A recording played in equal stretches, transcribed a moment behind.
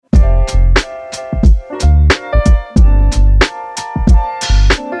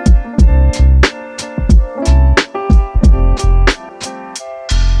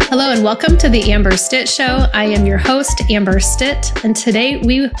Welcome to the Amber Stitt Show. I am your host, Amber Stitt, and today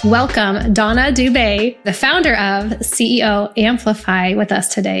we welcome Donna Dube, the founder of CEO Amplify, with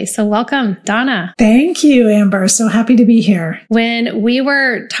us today. So welcome, Donna. Thank you, Amber. So happy to be here. When we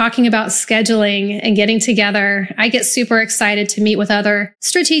were talking about scheduling and getting together, I get super excited to meet with other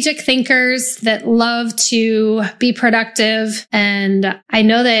strategic thinkers that love to be productive. And I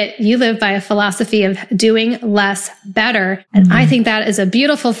know that you live by a philosophy of doing less better. And I think that is a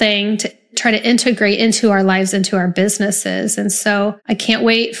beautiful thing to try to integrate into our lives, into our businesses. And so I can't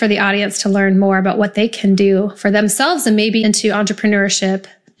wait for the audience to learn more about what they can do for themselves and maybe into entrepreneurship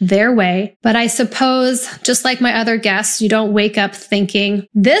their way. But I suppose, just like my other guests, you don't wake up thinking,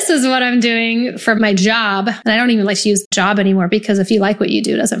 this is what I'm doing for my job. And I don't even like to use job anymore, because if you like what you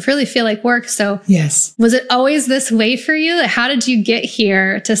do, it doesn't really feel like work. So yes. Was it always this way for you? How did you get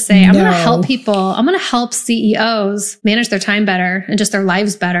here to say, I'm going to help people, I'm going to help CEOs manage their time better and just their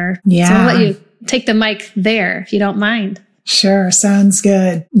lives better? Yeah. So I'll let you take the mic there, if you don't mind. Sure. Sounds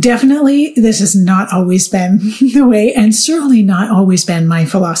good. Definitely, this has not always been the way, and certainly not always been my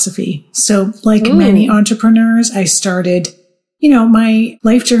philosophy. So like many entrepreneurs, I started, my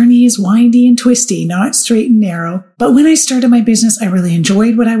life journey is windy and twisty, not straight and narrow. But when I started my business, I really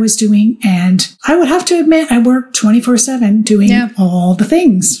enjoyed what I was doing. And I would have to admit, I worked 24/7 doing all the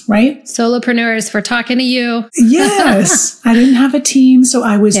things, right? Solopreneurs, we're talking to you. Yes. I didn't have a team, so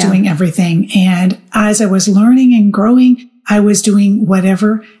I was doing everything. And as I was learning and growing, I was doing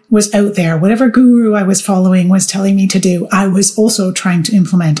whatever was out there, whatever guru I was following was telling me to do. I was also trying to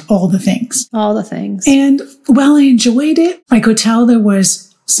implement all the things. All the things. And while I enjoyed it, I could tell there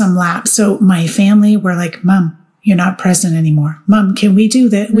was some lapse. So my family were like, Mom, you're not present anymore. Mom, can we do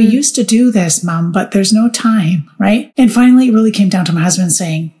that? We used to do this, Mom, but there's no time, right? And finally, it really came down to my husband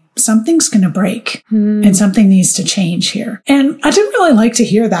saying, something's going to break and something needs to change here. And I didn't really like to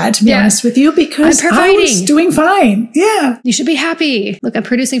hear that, to be honest with you, because I was doing fine. Yeah. You should be happy. Look, I'm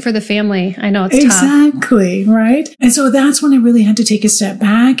producing for the family. I know it's tough. Exactly. Right. And so that's when I really had to take a step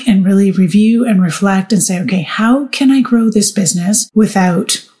back and really review and reflect and say, okay, how can I grow this business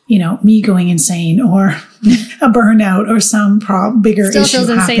without me going insane or a burnout or some bigger issue happening. Still feels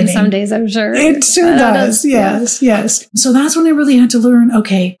insane some days, I'm sure. It sure does. Yes. So that's when I really had to learn,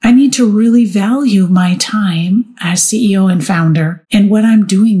 okay, I need to really value my time as CEO and founder and what I'm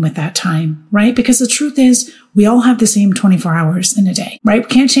doing with that time, right? Because the truth is, we all have the same 24 hours in a day, right? We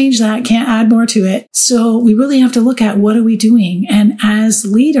can't change that, can't add more to it. So we really have to look at what are we doing? And as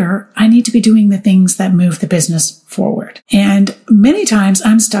leader, I need to be doing the things that move the business forward. And many times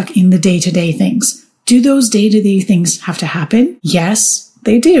I'm stuck in the day-to-day things. Do those day-to-day things have to happen? Yes,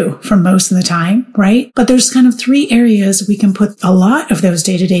 they do for most of the time, right? But there's kind of 3 areas we can put a lot of those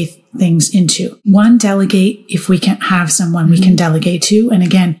day-to-day things into. 1, delegate. If we can't have someone we can delegate to. And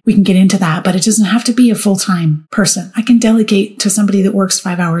again, we can get into that, but it doesn't have to be a full-time person. I can delegate to somebody that works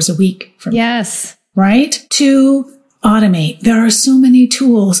 5 hours a week for me. Yes. Right? 2, automate. There are so many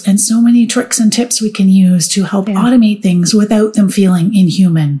tools and so many tricks and tips we can use to help automate things without them feeling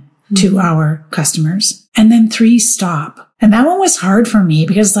inhuman to our customers. And then 3, stop. And that one was hard for me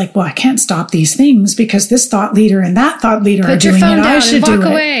because I can't stop these things because this thought leader and that thought leader are doing it. I should do it. Walk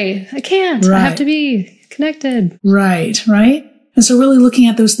away. I can't. Right. I have to be connected. Right. And so really looking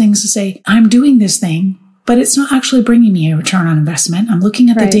at those things to say, I'm doing this thing, but it's not actually bringing me a return on investment. I'm looking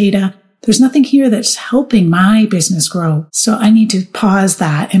at the data. There's nothing here that's helping my business grow. So I need to pause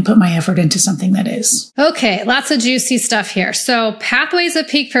that and put my effort into something that is. Okay, lots of juicy stuff here. So pathways of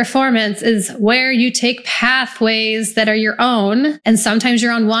peak performance is where you take pathways that are your own, and sometimes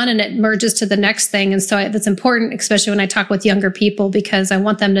you're on one and it merges to the next thing. And so that's important, especially when I talk with younger people, because I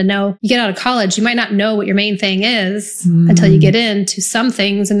want them to know you get out of college, you might not know what your main thing is until you get into some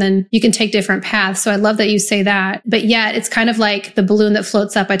things, and then you can take different paths. So I love that you say that. But yet it's kind of like the balloon that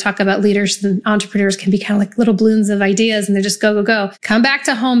floats up. I talk about leaders and entrepreneurs can be kind of like little balloons of ideas, and they just go. Come back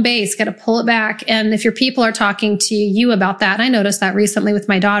to home base, got to pull it back. And if your people are talking to you about that, and I noticed that recently with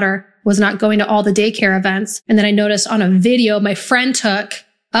my daughter, was not going to all the daycare events. And then I noticed on a video my friend took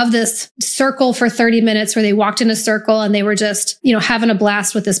of this circle for 30 minutes where they walked in a circle and they were just, having a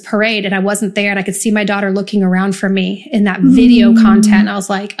blast with this parade. And I wasn't there, and I could see my daughter looking around for me in that video content. I was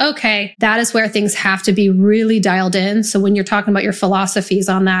like, okay, that is where things have to be really dialed in. So when you're talking about your philosophies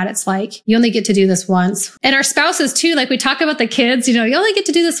on that, it's like, you only get to do this once. And our spouses too, like we talk about the kids, you only get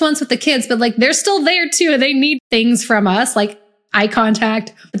to do this once with the kids, but they're still there too. And they need things from us. eye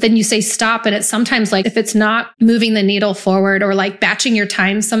contact, but then you say stop. And it's sometimes like if it's not moving the needle forward or like batching your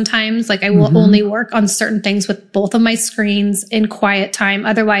time sometimes, like I will only work on certain things with both of my screens in quiet time.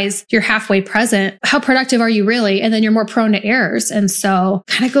 Otherwise, you're halfway present. How productive are you really? And then you're more prone to errors. And so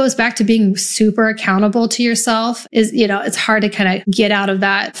kind of goes back to being super accountable to yourself is, it's hard to kind of get out of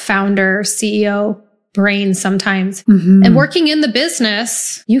that founder, CEO brain sometimes. And working in the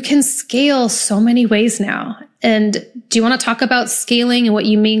business, you can scale so many ways now. And do you want to talk about scaling and what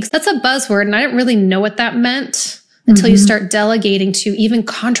you mean? 'Cause that's a buzzword and I didn't really know what that meant until you start delegating to even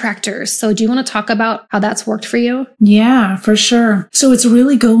contractors. So do you want to talk about how that's worked for you? Yeah, for sure. So it's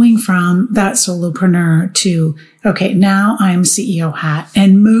really going from that solopreneur to, okay, now I'm CEO hat.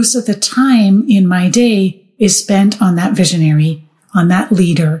 And most of the time in my day is spent on that visionary, on that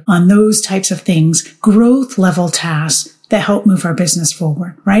leader, on those types of things, growth level tasks that help move our business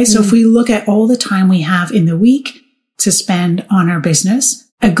forward, right? So if we look at all the time we have in the week to spend on our business,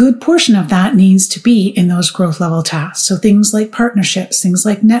 a good portion of that needs to be in those growth level tasks. So things like partnerships, things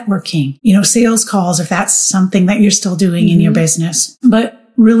like networking, sales calls, if that's something that you're still doing in your business, but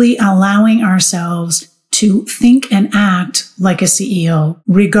really allowing ourselves to think and act like a CEO,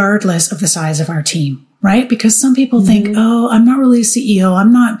 regardless of the size of our team. Right? Because some people think, oh, I'm not really a CEO.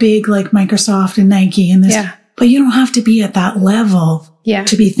 I'm not big like Microsoft and Nike and this. Yeah. But you don't have to be at that level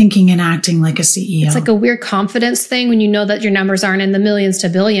to be thinking and acting like a CEO. It's like a weird confidence thing when you know that your numbers aren't in the millions to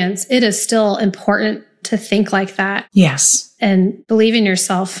billions. It is still important to think like that. Yes. And believe in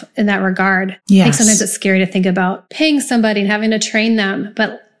yourself in that regard. Yes. I think sometimes it's scary to think about paying somebody and having to train them.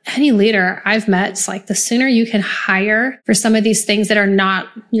 But any leader I've met, it's like the sooner you can hire for some of these things that are not,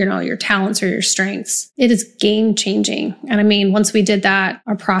 your talents or your strengths, it is game changing. And I mean, once we did that,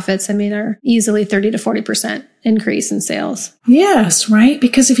 our profits, are easily 30 to 40% increase in sales. Yes, right?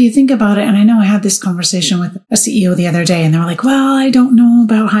 Because if you think about it, and I know I had this conversation with a CEO the other day and they were like, well, I don't know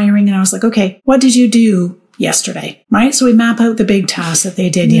about hiring. And I was like, okay, what did you do yesterday, right? So we map out the big tasks that they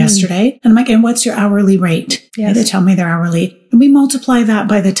did yesterday. And I'm like, and what's your hourly rate? Yes. They tell me their hourly. And we multiply that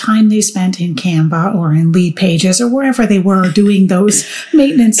by the time they spent in Canva or in Lead Pages or wherever they were doing those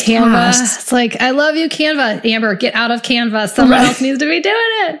maintenance tasks. It's like, I love you, Canva. Amber, get out of Canva. Someone else needs to be doing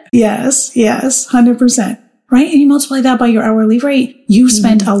it. Yes, 100%. Right? And you multiply that by your hourly rate. You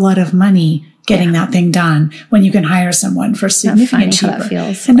spent a lot of money getting that thing done when you can hire someone for significantly cheaper. How that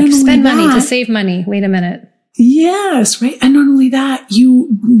feels. And like spend money to save money. Wait a minute. Yes, right. And not only that, you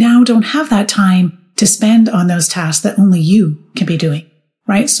now don't have that time to spend on those tasks that only you can be doing,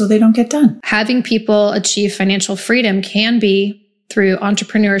 right? So they don't get done. Having people achieve financial freedom can be through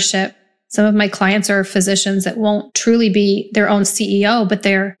entrepreneurship. Some of my clients are physicians that won't truly be their own CEO, but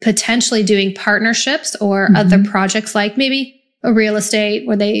they're potentially doing partnerships or other projects like maybe a real estate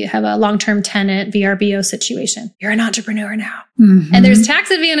where they have a long-term tenant VRBO situation. You're an entrepreneur now. And there's tax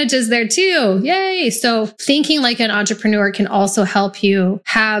advantages there too. Yay. So thinking like an entrepreneur can also help you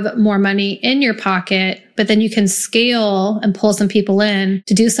have more money in your pocket, but then you can scale and pull some people in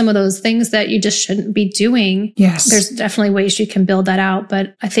to do some of those things that you just shouldn't be doing. Yes. There's definitely ways you can build that out.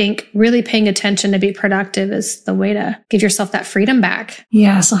 But I think really paying attention to be productive is the way to give yourself that freedom back.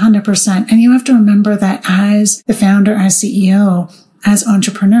 Yes, 100%. And you have to remember that as the founder, as CEO, as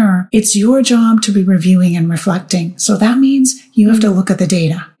entrepreneur, it's your job to be reviewing and reflecting. So that means you have to look at the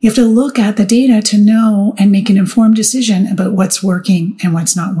data. You have to look at the data to know and make an informed decision about what's working and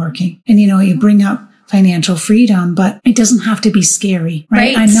what's not working. And, you bring up financial freedom, but it doesn't have to be scary,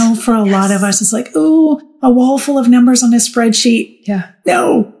 right? I know for a lot of us, it's like, oh, a wall full of numbers on a spreadsheet. Yeah.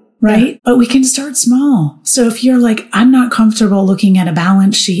 No. Right? Yeah. But we can start small. So if you're like, I'm not comfortable looking at a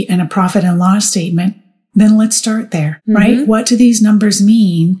balance sheet and a profit and loss statement, then let's start there, right? What do these numbers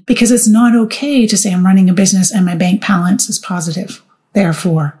mean? Because it's not okay to say I'm running a business and my bank balance is positive.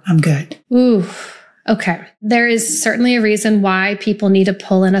 Therefore, I'm good. Ooh, okay. There is certainly a reason why people need to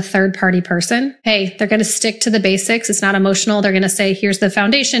pull in a third-party person. Hey, they're going to stick to the basics. It's not emotional. They're going to say, here's the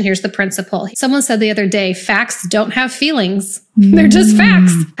foundation. Here's the principle. Someone said the other day, facts don't have feelings. They're just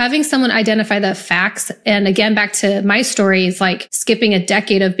facts. Having someone identify the facts. And again, back to my story is like skipping a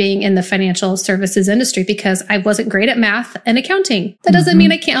decade of being in the financial services industry because I wasn't great at math and accounting. That doesn't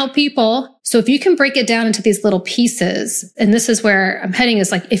mean I can't help people. So if you can break it down into these little pieces, and this is where I'm heading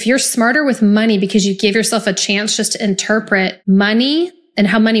is like, if you're smarter with money because you give yourself a chance just to interpret money and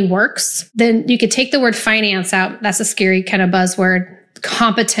how money works, then you could take the word finance out. That's a scary kind of buzzword.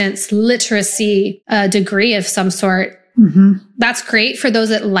 Competence, literacy, a degree of some sort. That's great for those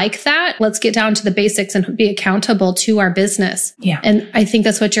that like that. Let's get down to the basics and be accountable to our business. Yeah. And I think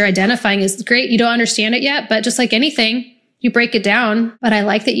that's what you're identifying is great. You don't understand it yet, but just like anything, you break it down. But I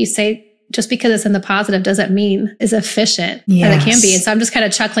like that you say just because it's in the positive doesn't mean as efficient as it can be. And so I'm just kind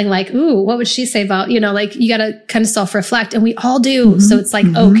of chuckling like, ooh, what would she say about, like you got to kind of self-reflect, and we all do. So it's like,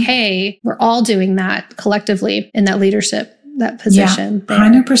 okay, we're all doing that collectively in that leadership, that position. Yeah,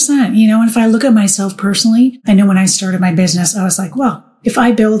 100%. And if I look at myself personally, I know when I started my business, I was like, well, if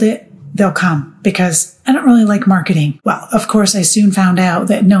I build it, they'll come, because I don't really like marketing. Well, of course, I soon found out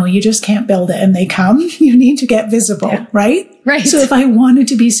that no, you just can't build it and they come. You need to get visible, right? Right. So if I wanted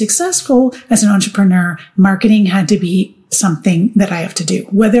to be successful as an entrepreneur, marketing had to be something that I have to do.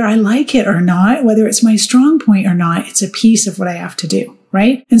 Whether I like it or not, whether it's my strong point or not, it's a piece of what I have to do,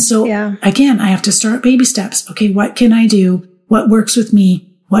 right? And so again, I have to start baby steps. Okay, what can I do? What works with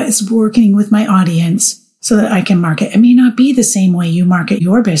me? What is working with my audience so that I can market? It may not be the same way you market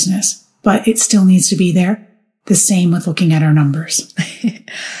your business, but it still needs to be there. The same with looking at our numbers.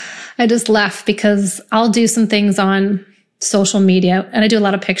 I just laugh because I'll do some things on social media and I do a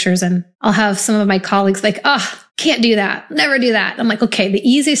lot of pictures, and I'll have some of my colleagues like, can't do that. Never do that. I'm like, okay, the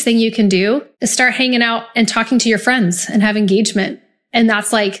easiest thing you can do is start hanging out and talking to your friends and have engagement. And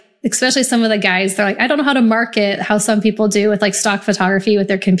that's like, especially some of the guys, they're like, I don't know how to market how some people do with like stock photography with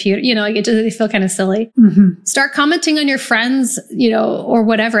their computer, they feel kind of silly. Start commenting on your friends, or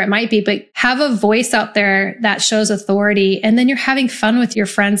whatever it might be, but have a voice out there that shows authority. And then you're having fun with your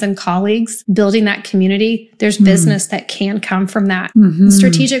friends and colleagues, building that community. There's business that can come from that.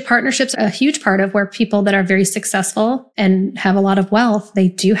 Strategic partnerships are a huge part of where people that are very successful and have a lot of wealth, they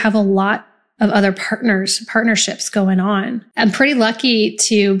do have a lot of other partnerships going on. I'm pretty lucky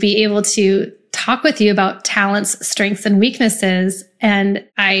to be able to talk with you about talents, strengths, and weaknesses. And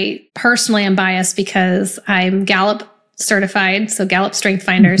I personally am biased because I'm Gallup certified, so Gallup Strength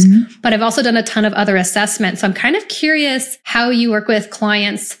Finders, but I've also done a ton of other assessments. So I'm kind of curious how you work with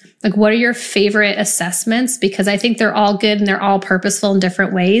clients. Like, what are your favorite assessments? Because I think they're all good and they're all purposeful in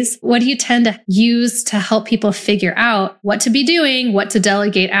different ways. What do you tend to use to help people figure out what to be doing, what to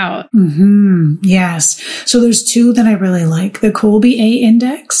delegate out? Yes. So there's two that I really like, the Kolbe A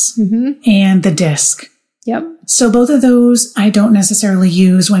Index and the DISC. Yep. So both of those I don't necessarily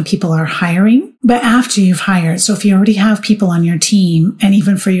use when people are hiring, but after you've hired. So if you already have people on your team, and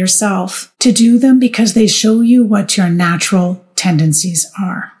even for yourself, to do them because they show you what your natural tendencies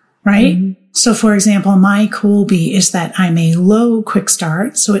are. Right? So for example, my Kolbe is that I'm a low quick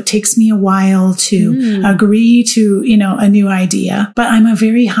start. So it takes me a while to agree to, a new idea, but I'm a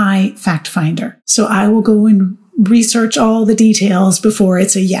very high fact finder. So I will go and research all the details before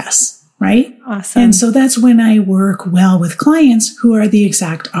it's a yes. Right? Awesome. And so that's when I work well with clients who are the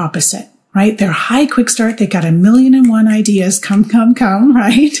exact opposite. Right? They're high quick start. They got 1,000,001 ideas. Come,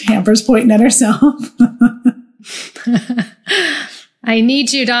 right? Amber's pointing at herself. I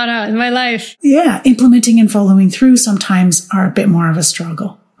need you, Donna, in my life. Yeah. Implementing and following through sometimes are a bit more of a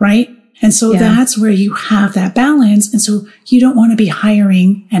struggle, right? And so that's where you have that balance. And so you don't want to be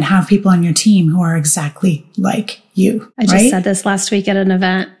hiring and have people on your team who are exactly like you. I just said this last week at an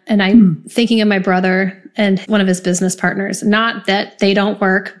event, and I'm thinking of my brother and one of his business partners. Not that they don't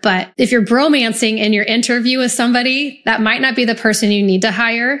work, but if you're bromancing in your interview with somebody, that might not be the person you need to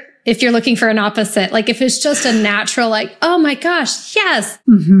hire. If you're looking for an opposite, like if it's just a natural, like, oh my gosh, yes.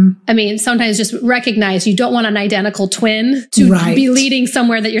 I mean, sometimes just recognize you don't want an identical twin to be leading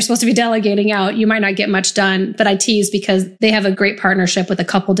somewhere that you're supposed to be delegating out. You might not get much done, but I tease because they have a great partnership with a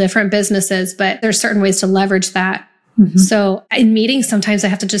couple different businesses, but there's certain ways to leverage that. So in meetings, sometimes I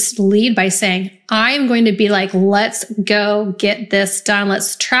have to just lead by saying, I'm going to be like, let's go get this done.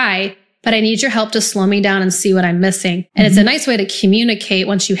 Let's try. But I need your help to slow me down and see what I'm missing. And it's a nice way to communicate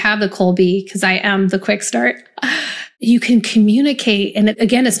once you have the Kolbe, because I am the quick start. You can communicate. And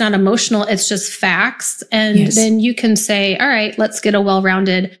again, it's not emotional. It's just facts. And then you can say, all right, let's get a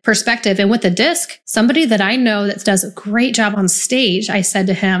well-rounded perspective. And with the DISC, somebody that I know that does a great job on stage, I said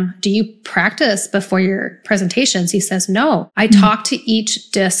to him, do you practice before your presentations? He says, no, I talk to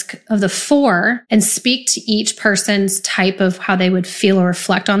each DISC of the 4 and speak to each person's type of how they would feel or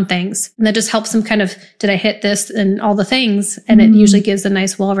reflect on things. And that just helps them kind of, did I hit this and all the things? And it usually gives a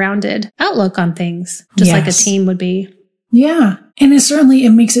nice, well-rounded outlook on things, just like a team would be. Yeah. And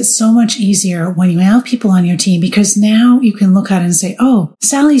it makes it so much easier when you have people on your team, because now you can look at it and say, oh,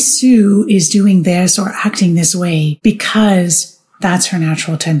 Sally Sue is doing this or acting this way because that's her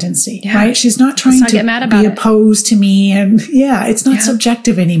natural tendency, right? She's not trying to be opposed to me. And it's not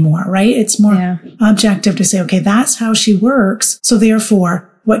subjective anymore, right? It's more objective to say, okay, that's how she works. So therefore,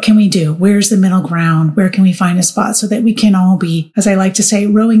 what can we do? Where's the middle ground? Where can we find a spot so that we can all be, as I like to say,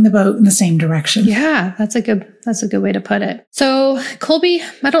 rowing the boat in the same direction? Yeah, that's a good way to put it. So Colby,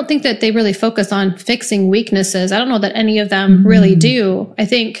 I don't think that they really focus on fixing weaknesses. I don't know that any of them really do. I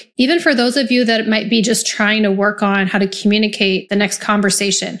think even for those of you that might be just trying to work on how to communicate the next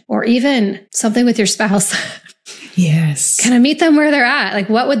conversation or even something with your spouse. Yes. Kind of meet them where they're at. Like,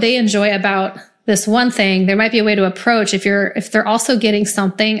 what would they enjoy about this one thing? There might be a way to approach if they're also getting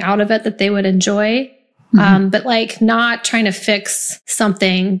something out of it that they would enjoy. But like not trying to fix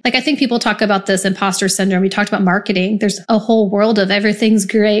something. Like I think people talk about this imposter syndrome. We talked about marketing. There's a whole world of everything's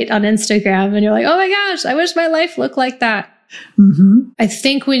great on Instagram. And you're like, oh my gosh, I wish my life looked like that. I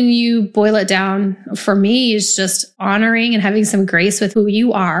think when you boil it down, for me, is just honoring and having some grace with who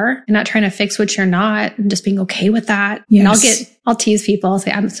you are and not trying to fix what you're not and just being okay with that. Yes. And I'll tease people. I'll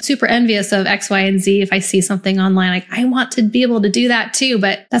say, I'm super envious of X, Y, and Z. If I see something online, like I want to be able to do that too,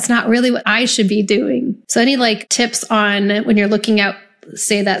 but that's not really what I should be doing. So any like tips on when you're looking at,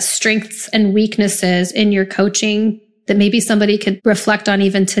 say, that strengths and weaknesses in your coaching that maybe somebody could reflect on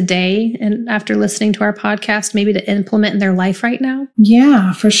even today and after listening to our podcast, maybe to implement in their life right now?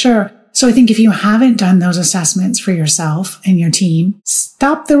 Yeah, for sure. So I think if you haven't done those assessments for yourself and your team,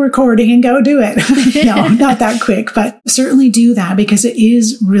 stop the recording and go do it. No, not that quick, but certainly do that because it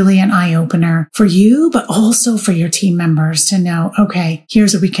is really an eye opener for you, but also for your team members to know, okay,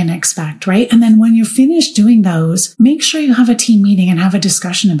 here's what we can expect, right? And then when you're finished doing those, make sure you have a team meeting and have a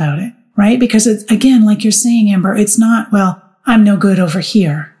discussion about it. Right? Because it's, again, like you're saying, Amber, it's not, well, I'm no good over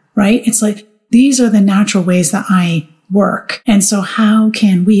here, right? It's like, these are the natural ways that I work. And so how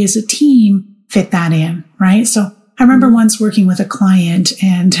can we as a team fit that in, right? So I remember once working with a client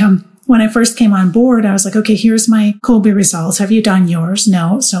and when I first came on board, I was like, okay, here's my Colby results. Have you done yours?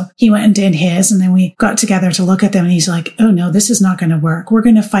 No. So he went and did his and then we got together to look at them and he's like, oh no, this is not going to work. We're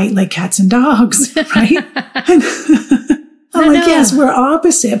going to fight like cats and dogs, right? I'm like, yes, we're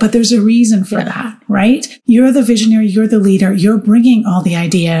opposite, but there's a reason for that, right? You're the visionary, you're the leader, you're bringing all the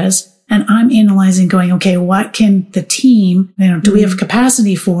ideas, and I'm analyzing going, okay, what can the team, do we have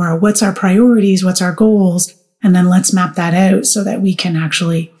capacity for? What's our priorities? What's our goals? And then let's map that out so that we can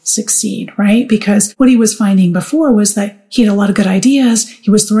actually succeed, right? Because what he was finding before was that he had a lot of good ideas.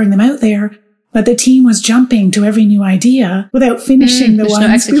 He was throwing them out there, but the team was jumping to every new idea without finishing the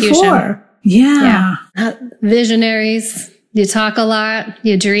ones before. Yeah. Visionaries. You talk a lot,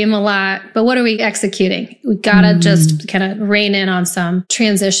 you dream a lot, but what are we executing? We gotta just kind of rein in on some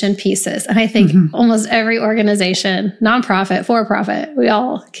transition pieces. And I think almost every organization, nonprofit, for-profit, we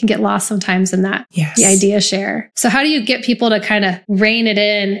all can get lost sometimes in that, the idea share. So how do you get people to kind of rein it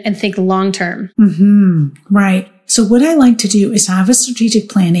in and think long-term? Right. So what I like to do is have a strategic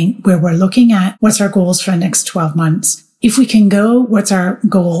planning where we're looking at what's our goals for the next 12 months. If we can go, what's our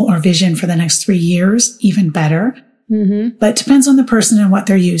goal or vision for the next 3 years, even better. But it depends on the person and what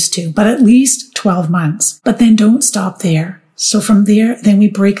they're used to, but at least 12 months. But then don't stop there. So from there, then we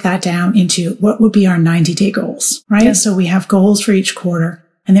break that down into what would be our 90-day goals, right? Yeah. So we have goals for each quarter.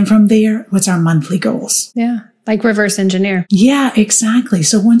 And then from there, what's our monthly goals? Yeah. Like reverse engineer. Yeah, exactly.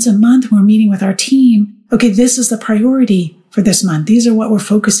 So once a month, we're meeting with our team. Okay, this is the priority for this month. These are what we're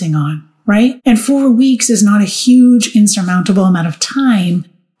focusing on, right? And 4 weeks is not a huge insurmountable amount of time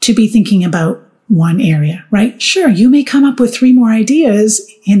to be thinking about one area, right? Sure, you may come up with 3 more ideas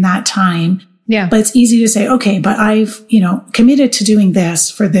in that time. Yeah. But it's easy to say, okay, but I've, committed to doing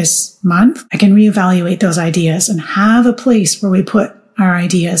this for this month. I can reevaluate those ideas and have a place where we put our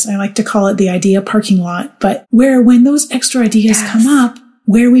ideas. I like to call it the idea parking lot, but when those extra ideas come up,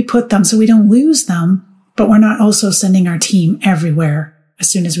 where we put them so we don't lose them, but we're not also sending our team everywhere as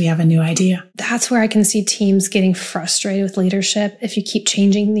soon as we have a new idea. That's where I can see teams getting frustrated with leadership if you keep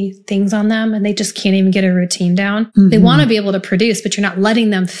changing these things on them and they just can't even get a routine down. They want to be able to produce, but you're not letting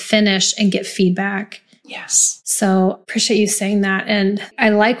them finish and get feedback. Yes. So appreciate you saying that. And I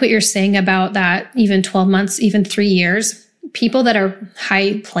like what you're saying about that, even 12 months, even 3 years. People that are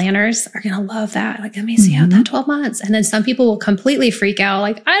high planners are going to love that. Like, let me see out that 12 months. And then some people will completely freak out.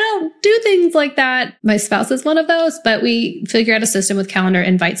 Like, I don't do things like that. My spouse is one of those, but we figure out a system with calendar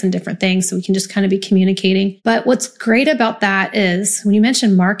invites and different things. So we can just kind of be communicating. But what's great about that is when you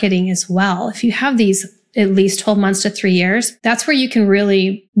mentioned marketing as well, if you have these at least 12 months to 3 years, that's where you can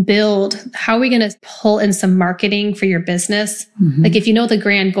really build, how are we going to pull in some marketing for your business? Like if you know the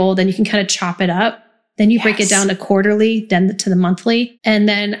grand goal, then you can kind of chop it up. Then you break it down to quarterly, then to the monthly. And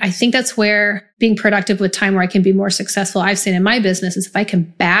then I think that's where being productive with time, where I can be more successful, I've seen in my business, is if I can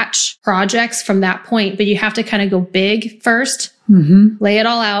batch projects from that point, but you have to kind of go big first, lay it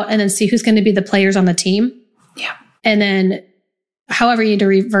all out, and then see who's going to be the players on the team. Yeah. And then however you need to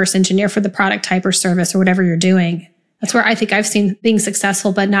reverse engineer for the product type or service or whatever you're doing. That's where I think I've seen being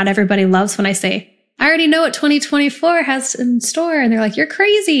successful, but not everybody loves when I say, I already know what 2024 has in store. And they're like, you're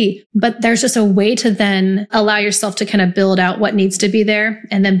crazy. But there's just a way to then allow yourself to kind of build out what needs to be there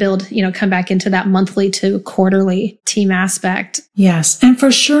and then build, come back into that monthly to quarterly team aspect. Yes. And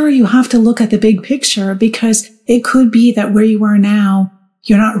for sure, you have to look at the big picture, because it could be that where you are now,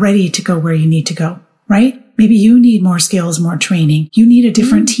 you're not ready to go where you need to go, right? Maybe you need more skills, more training. You need a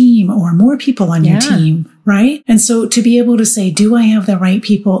different team or more people on your team, right? And so to be able to say, do I have the right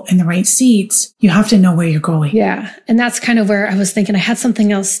people in the right seats? You have to know where you're going. Yeah. And that's kind of where I was thinking I had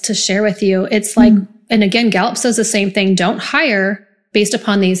something else to share with you. It's like, and again, Gallup says the same thing. Don't hire based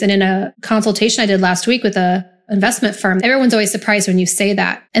upon these. And in a consultation I did last week with a investment firm, everyone's always surprised when you say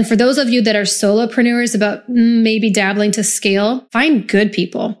that. And for those of you that are solopreneurs about maybe dabbling to scale, find good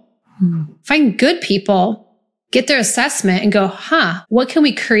people. Find good people, get their assessment and go, what can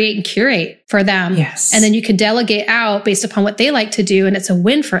we create and curate for them? Yes. And then you can delegate out based upon what they like to do. And it's a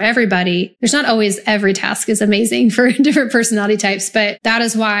win for everybody. There's not always every task is amazing for different personality types, but that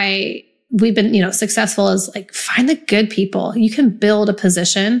is why we've been, successful is like, find the good people. You can build a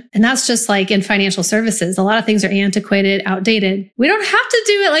position. And that's just like in financial services. A lot of things are antiquated, outdated. We don't have to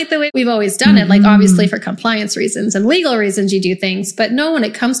do it like the way we've always done it. Like obviously for compliance reasons and legal reasons, you do things. But no, when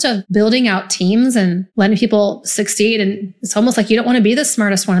it comes to building out teams and letting people succeed, and it's almost like you don't want to be the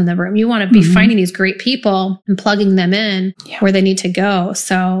smartest one in the room. You want to be finding these great people and plugging them in where they need to go.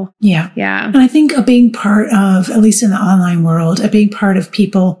 So yeah. And I think a big part of, at least in the online world, a big part of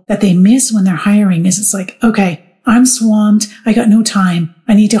people that they miss when they're hiring is it's like, okay, I'm swamped. I got no time.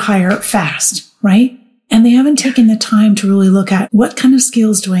 I need to hire fast, right? And they haven't taken the time to really look at what kind of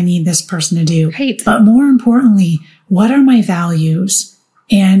skills do I need this person to do? Right. But more importantly, what are my values?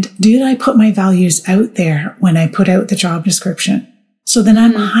 And did I put my values out there when I put out the job description? So then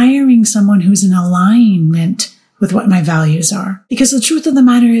I'm hiring someone who's in alignment with what my values are. Because the truth of the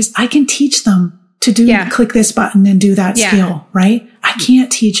matter is I can teach them to do, click this button and do that skill, right? I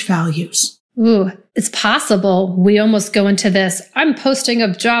can't teach values. Ooh, it's possible. We almost go into this. I'm posting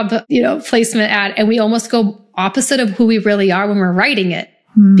a job, placement ad, and we almost go opposite of who we really are when we're writing it.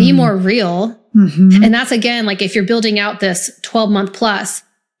 Be more real. And that's again, like if you're building out this 12-month plus,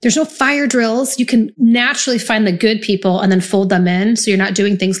 there's no fire drills. You can naturally find the good people and then fold them in. So you're not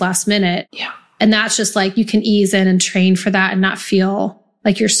doing things last minute. Yeah. And that's just like, you can ease in and train for that and not feel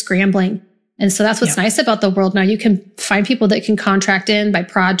like you're scrambling. And so that's what's nice about the world now. You can find people that can contract in by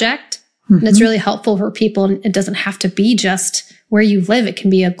project. And it's really helpful for people. And it doesn't have to be just where you live. It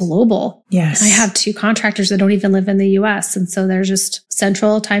can be a global. Yes. And I have 2 contractors that don't even live in the US. And so they're just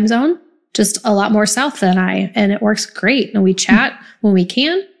central time zone, just a lot more south than I, and it works great. And we chat when we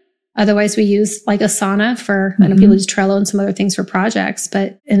can. Otherwise we use like Asana for, I know people use Trello and some other things for projects,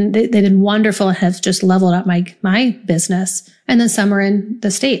 and they've been wonderful and have just leveled up my business. And then some are in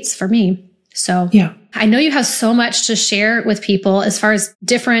the States for me. So I know you have so much to share with people as far as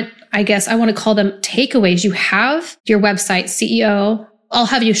different, I guess I want to call them takeaways. You have your website, CEO. I'll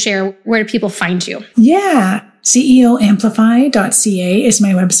have you share, where do people find you? Yeah. CEOamplify.ca is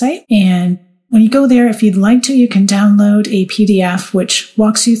my website. And when you go there, if you'd like to, you can download a PDF, which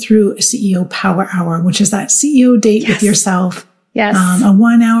walks you through a CEO Power Hour, which is that CEO date with yourself. Yes. A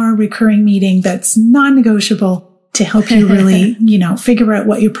 1-hour recurring meeting that's non-negotiable to help you really, figure out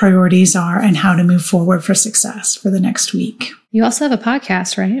what your priorities are and how to move forward for success for the next week. You also have a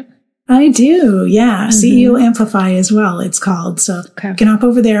podcast, right? I do. Yeah. CEO Amplify as well, it's called. So you can hop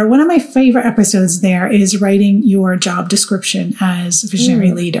over there. One of my favorite episodes there is writing your job description as a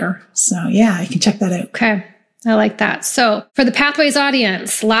visionary leader. So yeah, you can check that out. Okay. I like that. So for the Pathways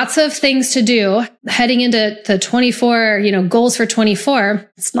audience, lots of things to do heading into the 24, goals for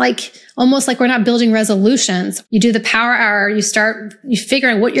 24. It's like almost like we're not building resolutions. You do the Power Hour, you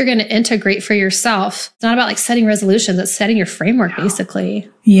figure out what you're going to integrate for yourself. It's not about like setting resolutions. It's setting your framework basically.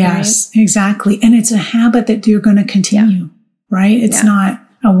 Yes, exactly. And it's a habit that you're going to continue, right? It's not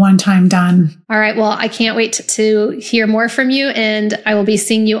a one-time done. All right. Well, I can't wait to hear more from you. And I will be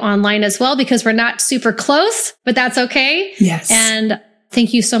seeing you online as well, because we're not super close, but that's okay. Yes. And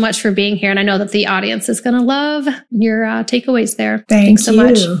thank you so much for being here. And I know that the audience is going to love your takeaways there. Thanks so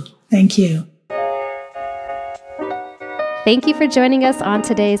much. Thank you. Thank you for joining us on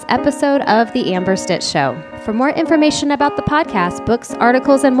today's episode of The Amber Stitch Show. For more information about the podcast, books,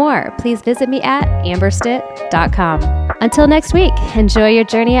 articles, and more, please visit me at amberstitt.com. Until next week, enjoy your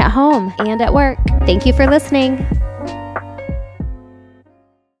journey at home and at work. Thank you for listening.